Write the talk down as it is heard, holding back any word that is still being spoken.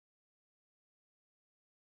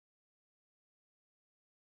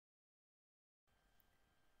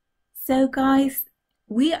So guys,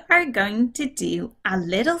 we are going to do a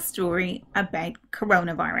little story about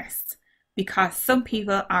coronavirus because some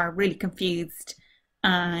people are really confused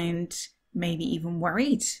and maybe even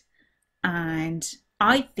worried. And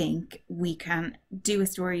I think we can do a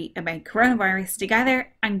story about coronavirus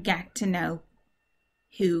together and get to know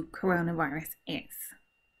who coronavirus is.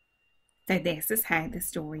 So this is how the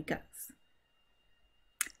story goes.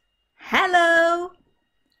 Hello!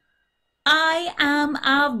 I am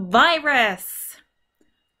a virus,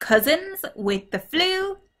 cousins with the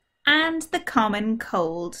flu and the common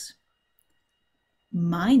cold.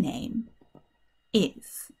 My name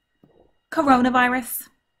is coronavirus.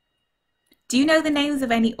 Do you know the names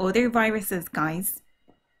of any other viruses, guys?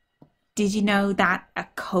 Did you know that a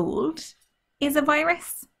cold is a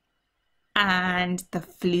virus and the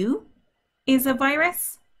flu is a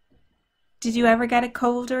virus? Did you ever get a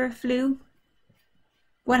cold or a flu?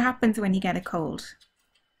 What happens when you get a cold?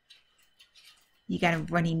 You get a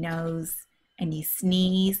runny nose and you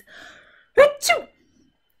sneeze. Achoo!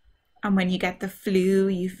 And when you get the flu,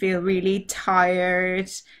 you feel really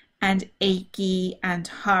tired and achy and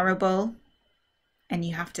horrible. And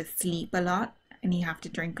you have to sleep a lot and you have to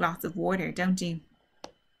drink lots of water, don't you?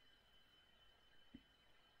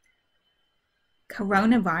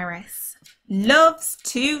 Coronavirus loves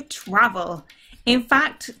to travel. In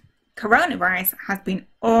fact, coronavirus has been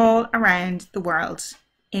all around the world,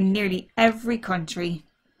 in nearly every country,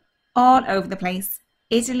 all over the place.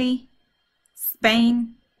 Italy,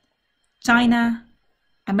 Spain, China,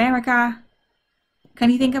 America.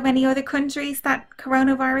 Can you think of any other countries that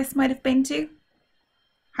coronavirus might have been to?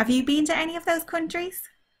 Have you been to any of those countries?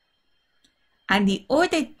 And the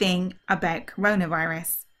other thing about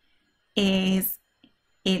coronavirus is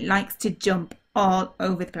it likes to jump all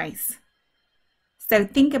over the place. So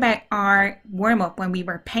think about our warm-up when we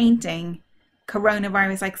were painting.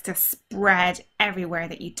 Coronavirus likes to spread everywhere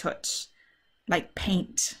that you touch, like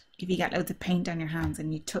paint. If you get loads of paint on your hands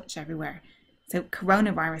and you touch everywhere. So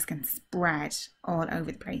coronavirus can spread all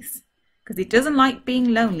over the place because it doesn't like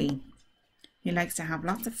being lonely. It likes to have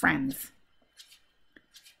lots of friends.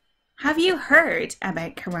 Have you heard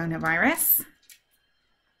about coronavirus?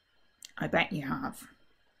 I bet you have.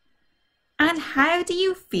 And how do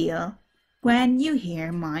you feel when you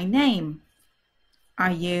hear my name? Are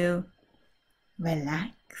you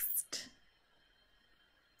relaxed?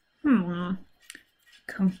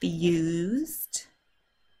 Confused?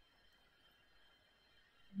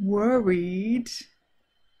 Worried?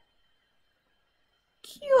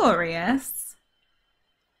 Curious?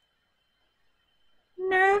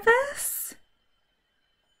 Nervous?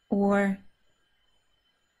 Or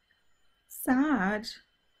sad?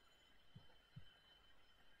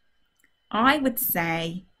 I would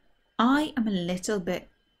say I am a little bit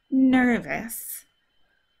nervous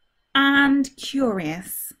and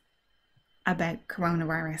curious about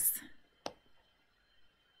coronavirus.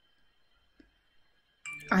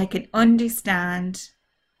 I can understand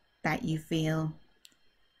that you feel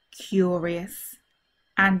curious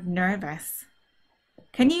and nervous.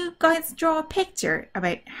 Can you guys draw a picture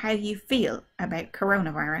about how you feel about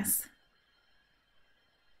coronavirus?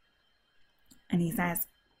 And he says,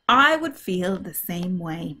 I would feel the same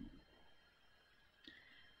way.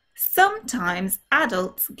 Sometimes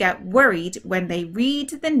adults get worried when they read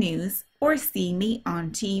the news or see me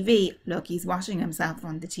on TV. Look, he's watching himself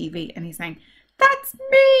on the TV and he's saying, that's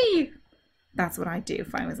me! That's what I'd do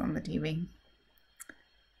if I was on the TV.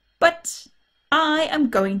 But I am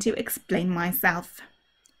going to explain myself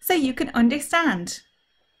so you can understand.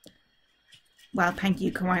 Well, thank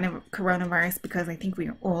you, coronavirus, because I think we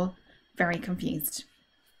are all very confused.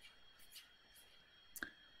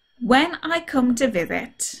 When I come to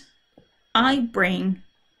visit, I bring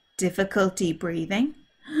difficulty breathing,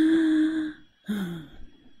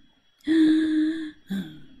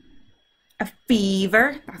 a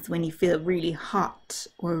fever, that's when you feel really hot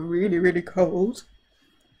or really, really cold,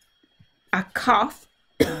 a cough.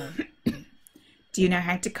 Do you know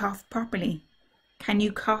how to cough properly? Can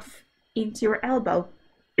you cough into your elbow?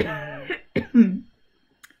 Very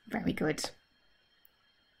good.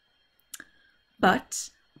 But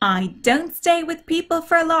I don't stay with people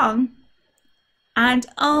for long, and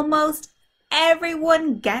almost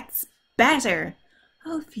everyone gets better.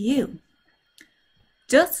 Oh, phew.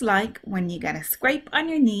 Just like when you get a scrape on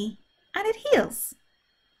your knee and it heals.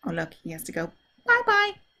 Oh, look, he has to go.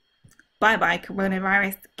 Bye-bye. Bye-bye,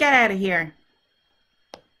 coronavirus. Get out of here.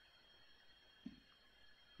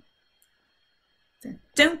 So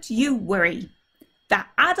don't you worry. The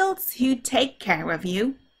adults who take care of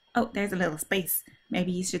you. Oh, there's a little space.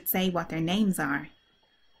 Maybe you should say what their names are.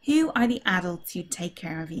 Who are the adults who take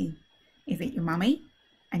care of you? Is it your mummy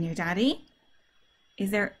and your daddy?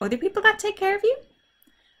 Is there other people that take care of you?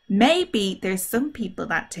 Maybe there's some people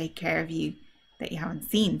that take care of you that you haven't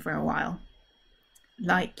seen for a while,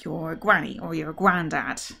 like your granny or your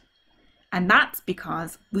granddad. And that's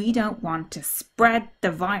because we don't want to spread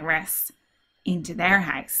the virus into their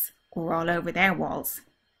house or all over their walls.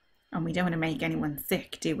 And we don't want to make anyone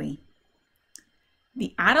sick, do we?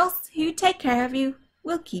 The adults who take care of you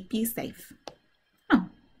will keep you safe. Oh,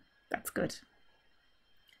 that's good.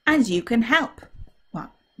 And you can help.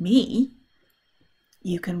 What, me?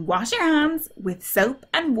 You can wash your hands with soap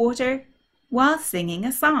and water while singing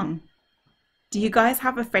a song. Do you guys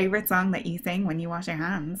have a favourite song that you sing when you wash your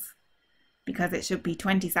hands? Because it should be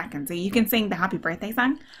 20 seconds. So you can sing the happy birthday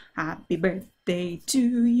song. Happy birthday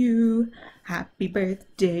to you. Happy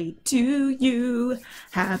birthday to you.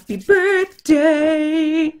 Happy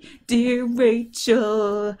birthday, dear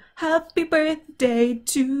Rachel. Happy birthday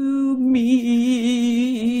to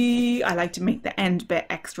me. I like to make the end bit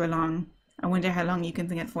extra long. I wonder how long you can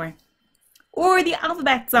sing it for. Or the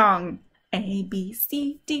alphabet song. A, B,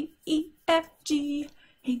 C, D, E, F, G,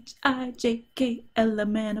 H, I, J, K, L,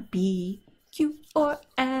 M, N, O, P, Q, R,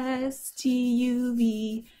 S, T, U,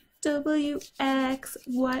 V, W, X,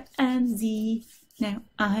 Y, and Z. Now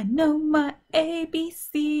I know my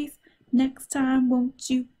ABCs. Next time, won't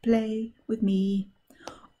you play with me?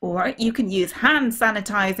 Or you can use hand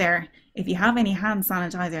sanitizer. If you have any hand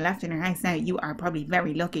sanitizer left in your house now, you are probably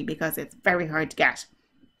very lucky because it's very hard to get.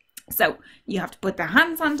 So you have to put the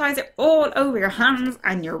hand sanitizer all over your hands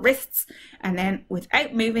and your wrists, and then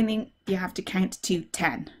without moving them, you have to count to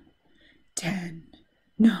 10. 10,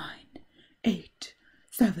 9, 8,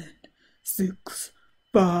 7, 6,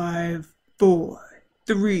 5, 4,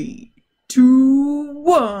 3, 2,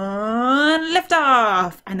 1, lift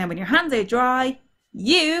off. And then when your hands are dry,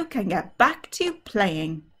 you can get back to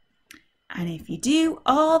playing. And if you do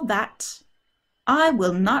all that, I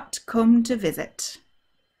will not come to visit.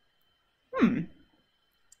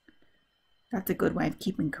 That's a good way of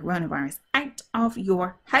keeping coronavirus out of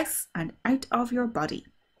your house and out of your body.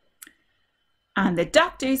 And the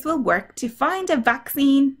doctors will work to find a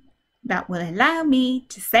vaccine that will allow me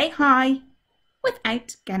to say hi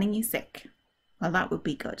without getting you sick. Well, that would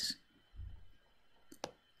be good.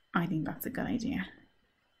 I think that's a good idea.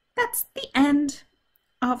 That's the end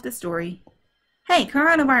of the story. Hey,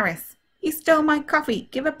 coronavirus, you stole my coffee.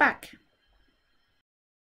 Give it back.